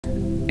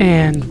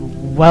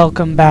And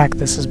welcome back.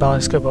 This is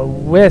Balliscopa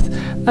with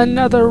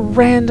another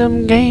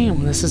random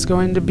game. This is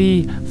going to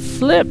be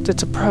Flipped.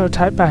 It's a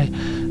prototype by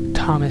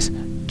Thomas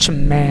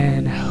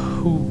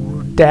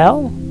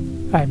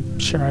Chmanhoudel. I'm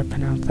sure I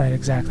pronounced that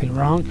exactly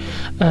wrong.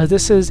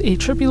 This is a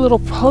trippy little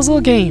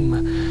puzzle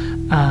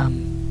game.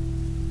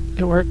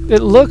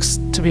 It looks,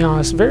 to be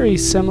honest, very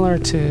similar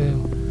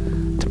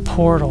to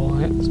Portal.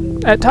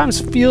 It at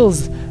times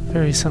feels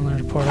very similar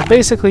to Portal.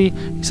 Basically,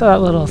 you saw that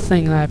little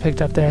thing that I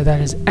picked up there,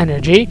 that is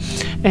energy.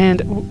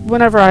 And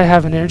whenever I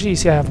have an energy, you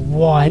see I have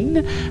one.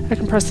 I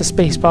can press the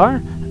space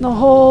bar, and the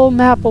whole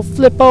map will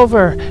flip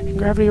over, and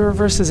gravity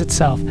reverses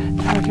itself.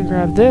 And I can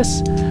grab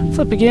this,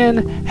 flip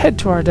again, head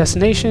to our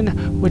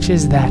destination, which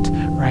is that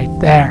right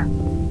there.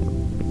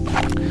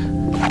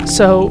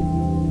 So,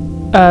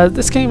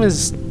 this game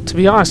is, to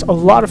be honest, a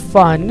lot of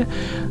fun.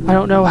 I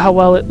don't know how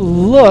well it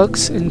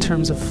looks in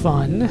terms of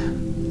fun.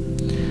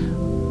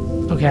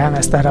 Okay, I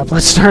messed that up.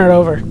 Let's start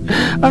over.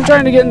 I'm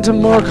trying to get into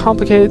more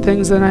complicated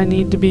things than I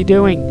need to be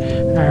doing.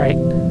 Alright,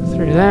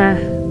 through there.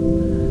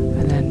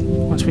 And then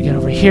once we get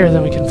over here,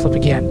 then we can flip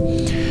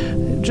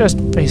again.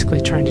 Just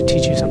basically trying to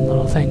teach you some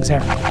little things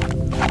there.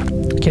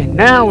 Okay,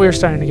 now we're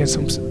starting to get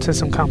to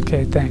some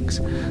complicated things.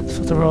 Let's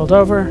flip the world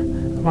over.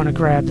 I want to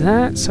grab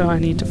that, so I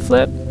need to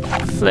flip.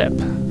 Flip.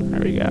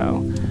 There we go.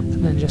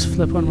 And then just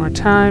flip one more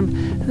time.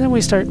 And then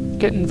we start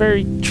getting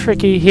very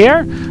tricky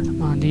here.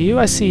 Onto you.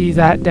 I see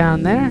that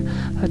down there.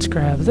 Let's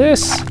grab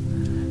this.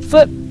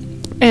 Flip.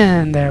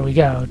 And there we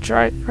go.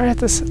 Right at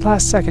this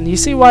last second. You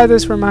see why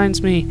this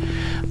reminds me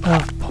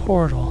of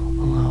Portal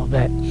a little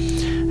bit.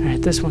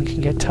 Alright, this one can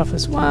get tough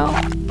as well.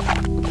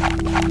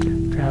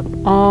 Grab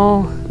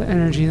all the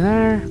energy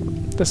there.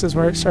 This is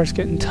where it starts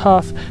getting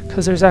tough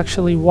because there's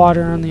actually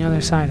water on the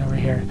other side over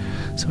here.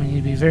 So we need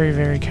to be very,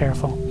 very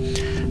careful.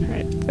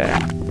 Right there.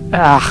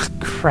 Ah,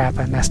 crap,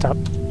 I messed up.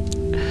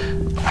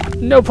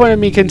 No point in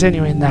me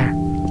continuing there.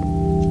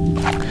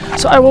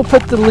 So I will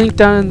put the link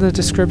down in the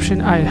description.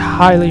 I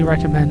highly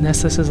recommend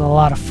this. This is a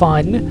lot of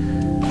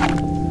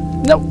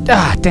fun. Nope.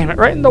 Ah, damn it.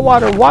 Right in the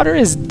water. Water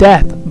is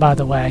death, by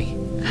the way.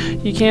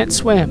 You can't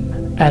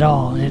swim at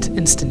all, and it's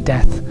instant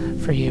death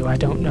for you. I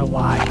don't know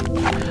why.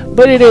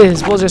 But it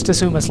is. We'll just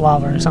assume it's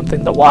lava or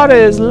something. The water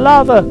is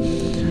lava.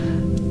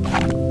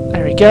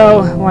 There we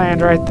go.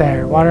 Land right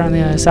there. Water on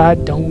the other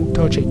side. Don't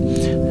touch it.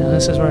 Now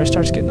this is where it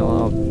starts getting a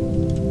little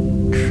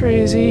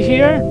crazy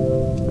here.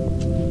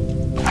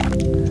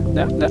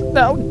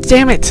 No,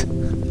 damn it!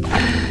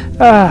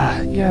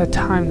 Yeah,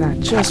 time that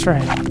just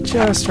right.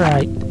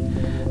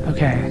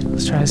 Okay,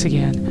 let's try this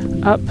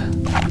again. Up.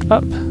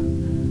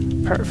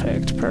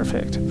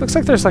 Perfect. Looks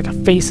like there's like a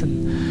face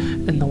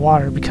in the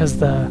water because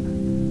the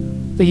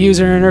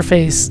user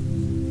interface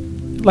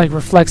like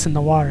reflects in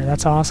the water.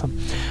 That's awesome.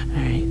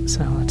 Alright,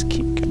 so let's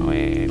keep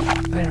going.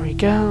 There we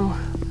go.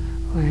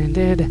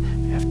 Landed.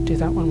 We have to do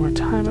that one more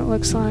time, it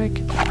looks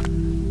like.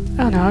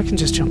 Oh no, I can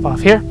just jump off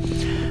here.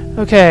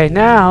 Okay,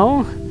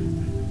 now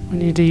we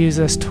need to use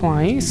this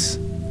twice.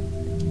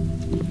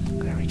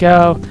 There we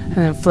go. And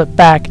then flip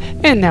back,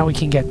 and now we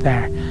can get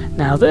there.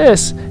 Now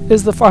this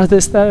is the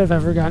farthest that I've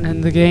ever gotten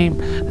in the game.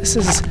 This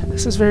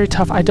is very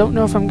tough. I don't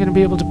know if I'm going to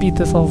be able to beat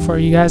this level for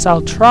you guys.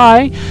 I'll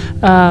try,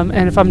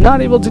 and if I'm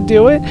not able to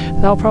do it,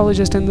 then I'll probably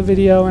just end the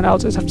video, and I'll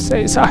just have to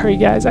say, sorry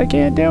guys, I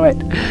can't do it.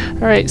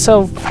 Alright,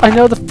 so I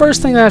know the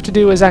first thing I have to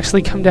do is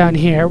actually come down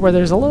here, where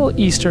there's a little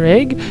Easter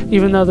egg,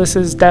 even though this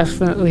is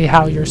definitely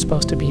how you're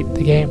supposed to beat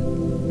the game.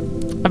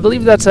 I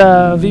believe that's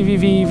a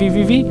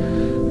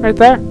VVV right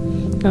there.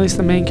 At least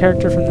the main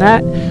character from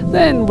that.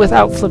 Then,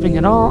 without flipping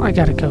at all, I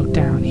gotta go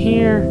down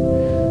here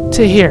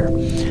to here.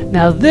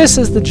 Now, this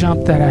is the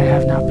jump that I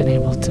have not been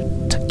able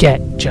to get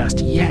just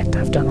yet.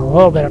 I've done a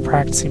little bit of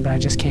practicing, but I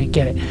just can't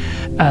get it.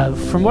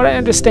 From what I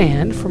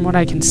understand, from what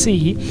I can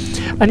see,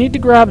 I need to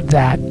grab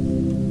that,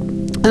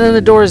 and then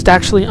the door is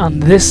actually on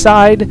this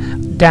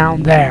side,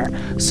 down there.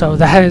 So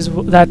that's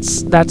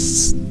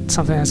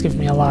something that's giving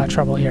me a lot of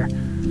trouble here.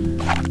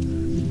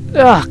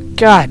 Oh,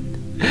 God.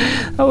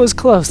 That was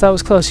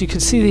close. You can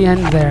see the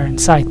end there in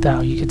sight, though.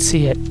 You can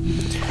see it.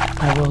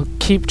 I will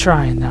keep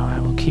trying, though.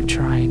 You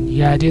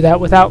gotta do that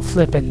without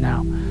flipping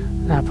now.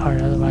 That part,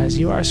 otherwise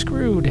you are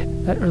screwed.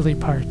 That early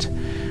part.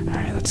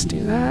 Alright, let's do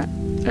that.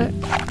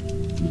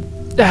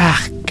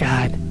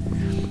 God.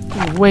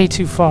 I'm way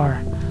too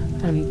far.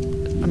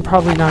 I'm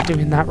probably not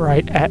doing that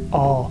right at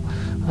all.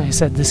 Like I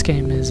said, this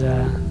game is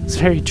it's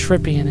very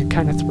trippy, and it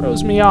kind of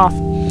throws me off.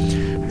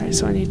 Alright,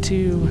 so I need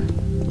to...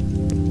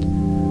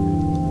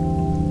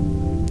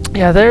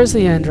 Yeah, there's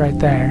the end right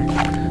there,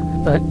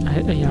 but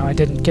I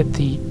didn't get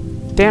the...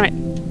 Damn it!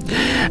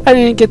 I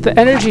didn't get the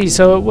energy,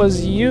 so it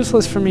was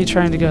useless for me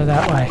trying to go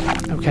that way.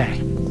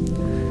 Okay,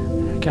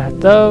 I got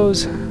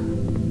those.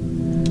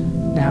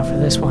 Now for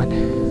this one.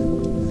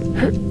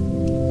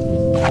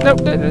 No,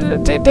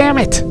 damn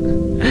it!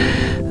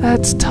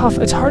 That's tough.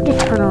 It's hard to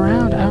turn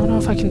around. I don't know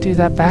if I can do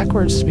that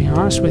backwards, to be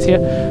honest with you.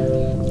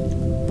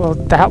 Well,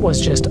 that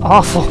was just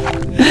awful.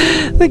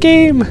 The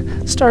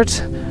game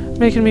starts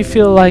making me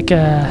feel like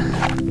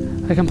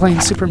a like I'm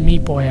playing Super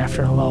Meat Boy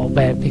after a little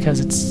bit, because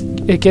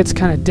it gets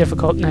kind of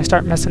difficult and I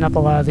start messing up a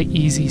lot of the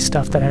easy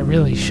stuff that I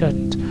really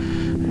shouldn't.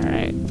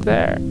 Alright,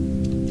 there.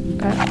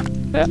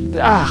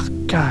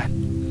 God.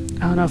 I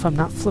don't know if I'm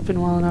not flipping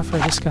well enough, or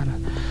just gonna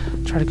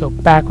try to go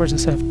backwards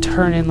instead of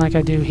turning like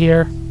I do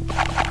here.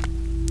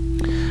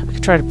 I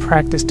could try to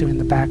practice doing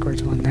the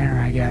backwards one there,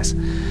 I guess.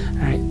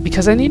 Alright,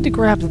 because I need to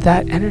grab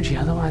that energy,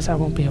 otherwise I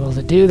won't be able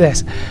to do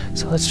this.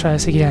 So let's try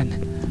this again.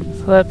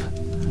 Flip,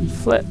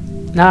 flip.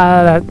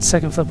 Nah, that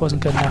second flip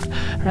wasn't good enough.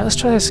 Alright, let's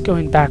try this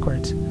going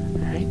backwards.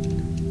 Alright.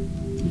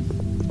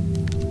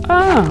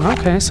 Oh,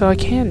 okay, so I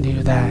can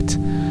do that.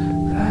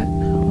 That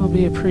will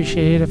be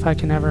appreciated if I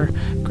can ever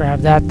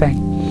grab that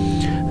thing.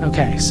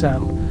 Okay,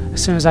 so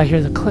as soon as I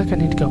hear the click, I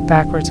need to go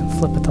backwards and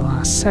flip at the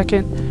last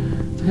second.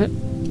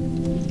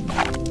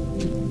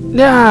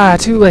 Nah,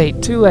 too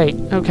late, too late.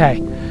 Okay,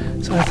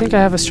 so I think I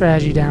have a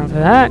strategy down for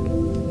that.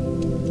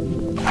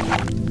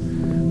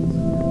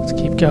 Let's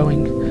keep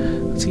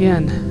going. Once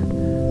again,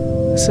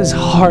 this is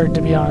hard,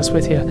 to be honest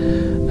with you.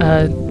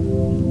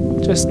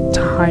 Just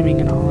timing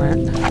and all that.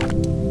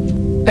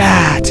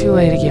 Ah, too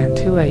late again,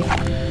 too late.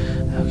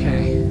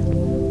 Okay.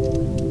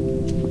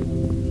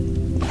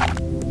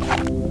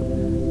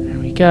 There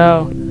we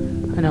go.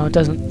 I know it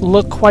doesn't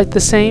look quite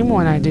the same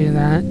when I do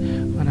that,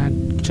 when I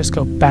just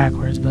go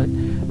backwards, but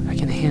I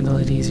can handle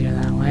it easier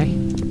that way.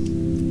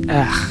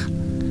 Ah,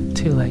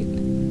 too late.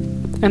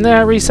 And then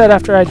I reset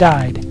after I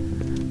died.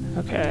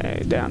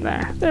 Okay, down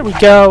there. There we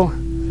go.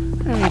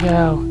 There we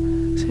go.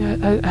 See,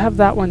 I have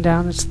that one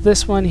down. It's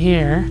this one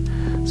here.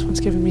 This one's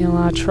giving me a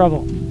lot of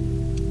trouble.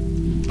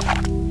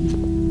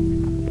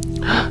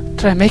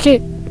 Did I make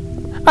it?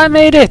 I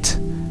made it!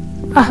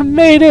 I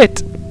made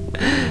it!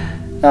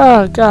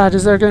 Oh god,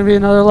 is there going to be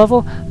another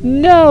level?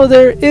 No,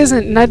 there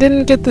isn't, and I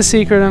didn't get the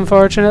secret,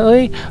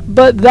 unfortunately,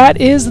 but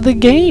that is the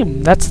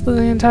game. That's the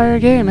entire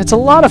game. It's a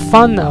lot of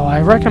fun, though.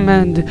 I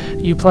recommend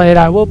you play it.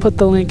 I will put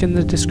the link in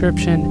the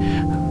description.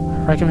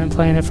 I recommend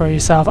playing it for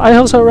yourself. I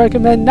also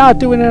recommend not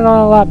doing it on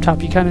a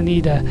laptop. You kind of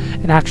need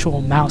an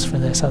actual mouse for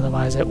this,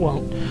 otherwise it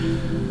won't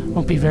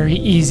be very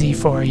easy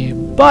for you.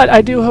 But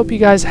I do hope you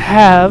guys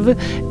have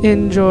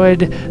enjoyed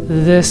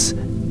this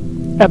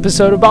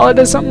episode of Bala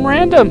Does Something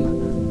Random.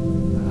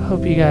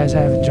 Hope you guys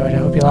have enjoyed it.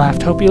 Hope you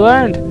laughed. Hope you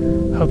learned.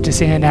 Hope to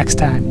see you next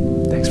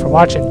time. Thanks for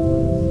watching.